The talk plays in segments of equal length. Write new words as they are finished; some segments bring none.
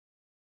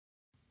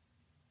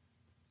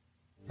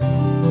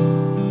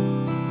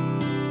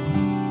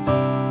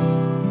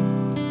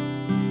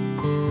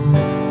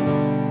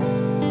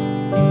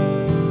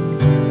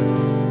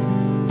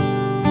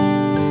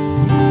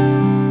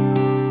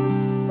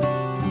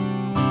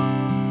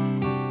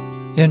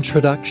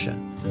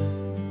Introduction.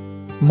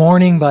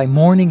 Morning by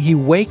morning he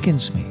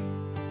wakens me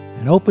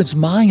and opens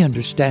my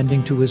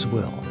understanding to his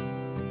will.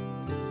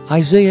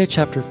 Isaiah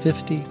chapter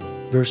 50,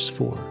 verse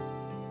 4.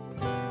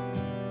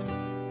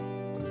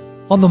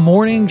 On the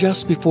morning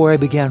just before I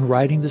began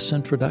writing this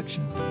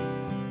introduction,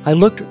 I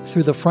looked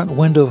through the front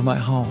window of my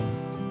home.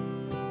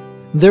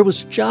 There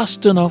was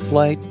just enough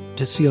light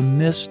to see a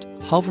mist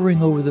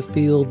hovering over the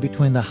field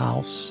between the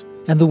house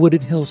and the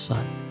wooded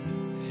hillside,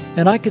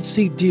 and I could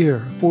see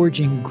deer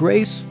foraging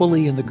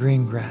gracefully in the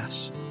green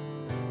grass.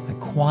 I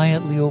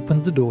quietly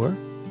opened the door,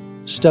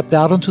 stepped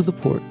out onto the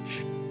porch,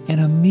 and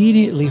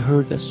immediately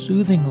heard the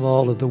soothing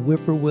lull of the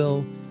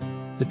whippoorwill,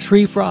 the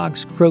tree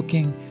frogs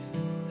croaking,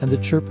 and the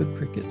chirp of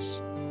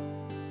crickets.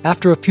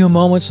 After a few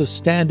moments of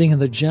standing in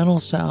the gentle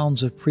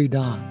sounds of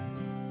pre-dawn,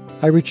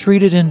 I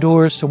retreated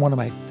indoors to one of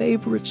my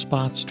favorite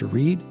spots to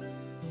read,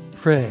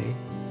 pray,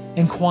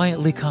 and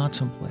quietly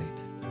contemplate.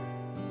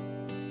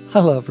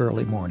 I love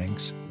early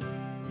mornings,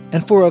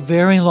 and for a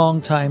very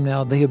long time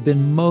now they have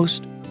been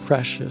most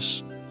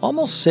precious,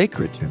 almost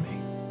sacred to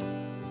me.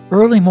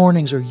 Early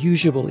mornings are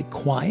usually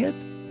quiet,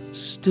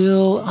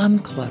 still,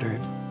 uncluttered,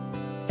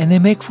 and they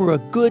make for a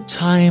good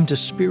time to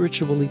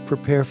spiritually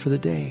prepare for the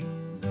day.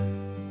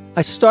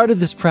 I started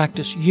this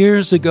practice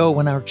years ago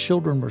when our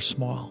children were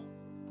small.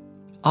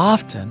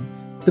 Often,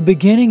 the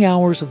beginning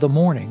hours of the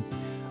morning,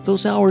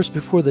 those hours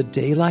before the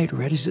daylight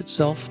readies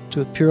itself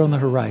to appear on the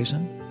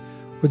horizon,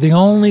 were the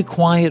only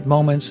quiet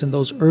moments in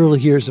those early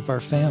years of our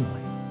family.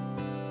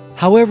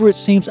 However, it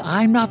seems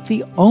I'm not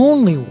the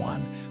only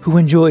one who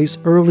enjoys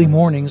early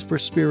mornings for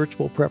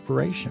spiritual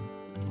preparation.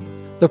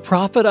 The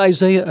prophet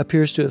Isaiah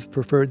appears to have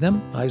preferred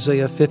them,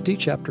 Isaiah 50,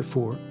 chapter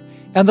 4,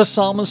 and the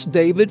psalmist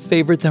David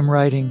favored them,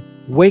 writing,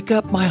 "Wake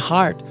up, my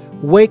heart,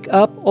 wake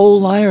up, O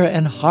lyre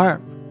and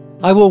harp.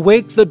 I will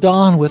wake the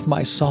dawn with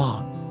my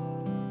song."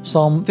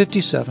 Psalm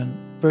 57,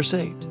 verse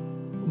 8.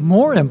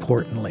 More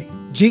importantly,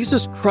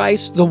 Jesus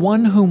Christ, the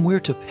one whom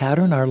we're to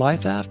pattern our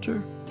life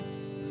after,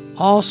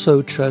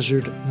 also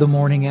treasured the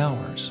morning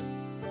hours.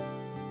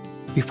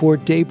 Before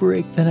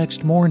daybreak the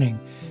next morning,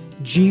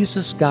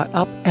 Jesus got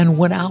up and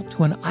went out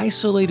to an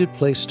isolated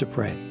place to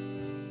pray.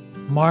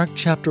 Mark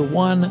chapter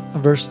 1,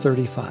 verse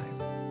 35.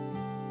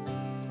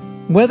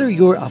 Whether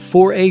you're a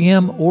 4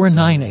 a.m. or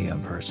 9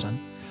 a.m. person,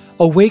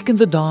 Awaken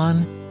the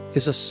Dawn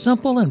is a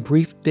simple and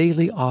brief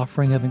daily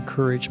offering of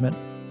encouragement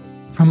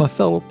from a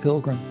fellow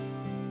pilgrim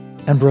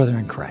and brother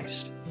in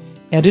Christ.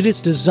 And it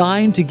is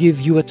designed to give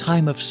you a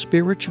time of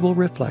spiritual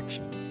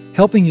reflection,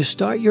 helping you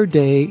start your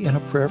day in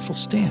a prayerful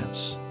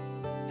stance.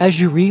 As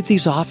you read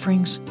these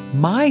offerings,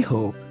 my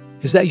hope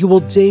is that you will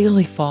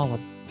daily fall a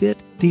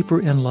bit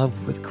deeper in love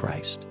with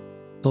Christ,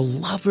 the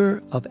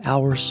lover of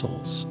our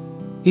souls.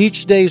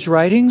 Each day's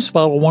writings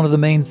follow one of the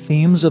main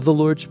themes of the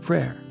Lord's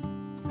Prayer.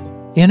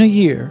 In a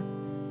year,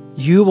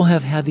 you will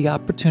have had the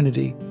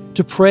opportunity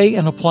to pray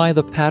and apply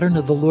the pattern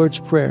of the Lord's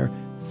Prayer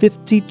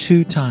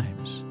 52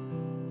 times.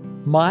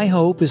 My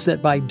hope is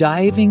that by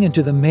diving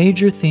into the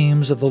major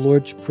themes of the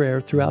Lord's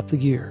Prayer throughout the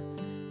year,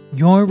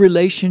 your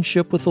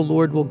relationship with the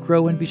Lord will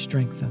grow and be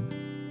strengthened.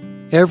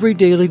 Every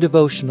daily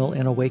devotional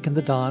in Awaken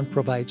the Dawn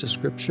provides a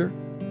scripture,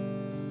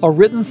 a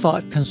written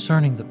thought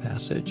concerning the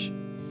passage,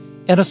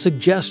 and a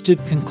suggested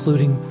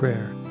concluding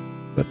prayer.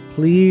 But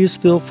please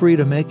feel free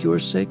to make your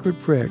sacred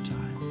prayer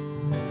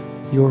time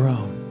your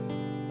own.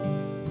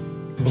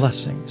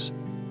 Blessings,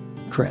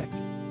 Craig.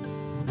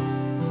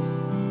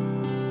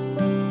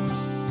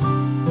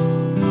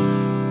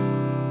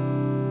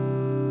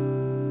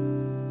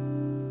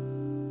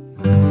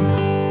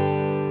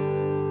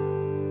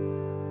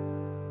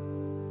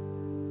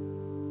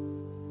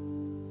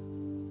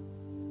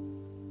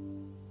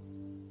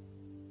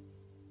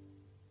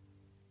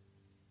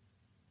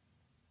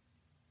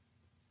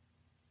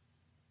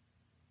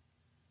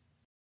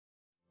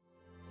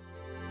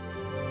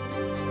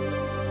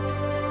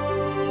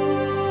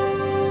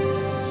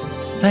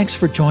 Thanks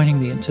for joining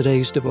me in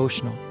today's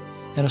devotional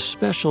and a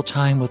special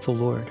time with the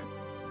Lord.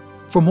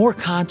 For more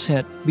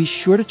content, be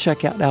sure to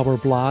check out our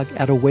blog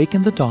at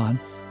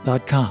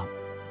awakenthedawn.com.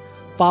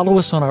 Follow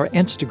us on our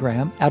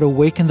Instagram at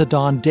Awaken the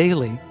Dawn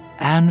Daily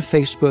and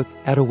Facebook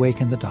at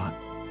Awaken the Dawn.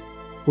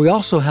 We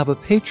also have a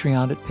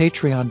Patreon at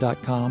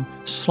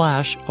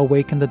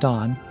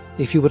patreon.com/awakenthedawn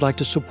if you would like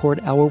to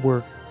support our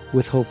work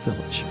with Hope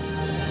Village.